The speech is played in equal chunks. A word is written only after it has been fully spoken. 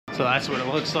So that's what it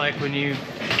looks like when you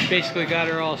basically got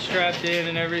her all strapped in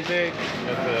and everything.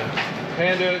 Got the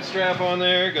Panduit strap on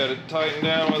there, got it tightened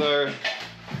down with our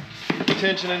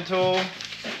tensioning tool.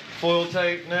 Foil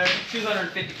tape next.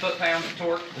 250 foot-pounds of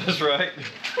torque. That's right.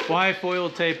 Why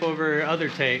foil tape over other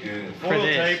tape? Foil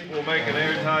tape will make an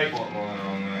airtight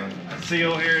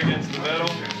seal here against the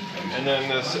metal. And then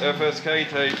this FSK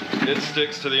tape, it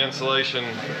sticks to the insulation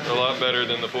a lot better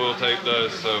than the foil tape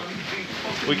does. So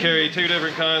we carry two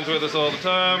different kinds with us all the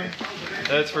time.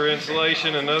 That's for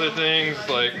insulation and other things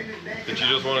like that you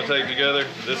just want to tape together.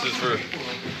 This is for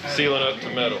sealing up to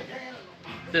metal.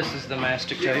 This is the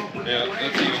mastic tape. Yeah,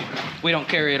 that's even. We don't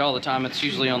carry it all the time. It's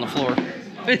usually on the floor.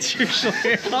 It's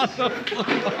usually on the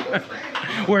floor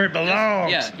where it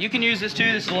belongs. Yeah, you can use this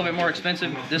too. This is a little bit more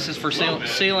expensive. This is for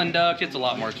sealing duct. It's a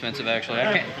lot more expensive actually.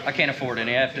 I can't afford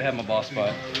any. I have to have my boss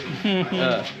buy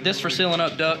it. This for sealing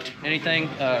up duct,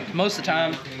 anything. Most of the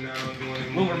time,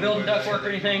 when we're building ductwork or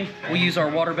anything, we use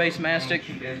our water-based mastic.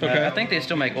 Okay. I think they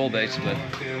still make oil-based, but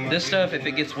this stuff, if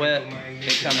it gets wet,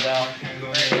 it comes out.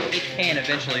 It can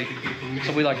eventually,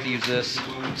 so we like to use this.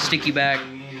 Sticky back.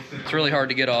 It's really hard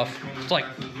to get off. It's like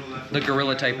the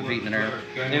Gorilla Tape of heating and air.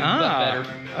 But better.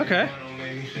 Okay.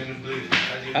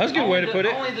 That was a good way to put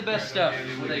it. Only the best stuff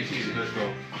with ATC.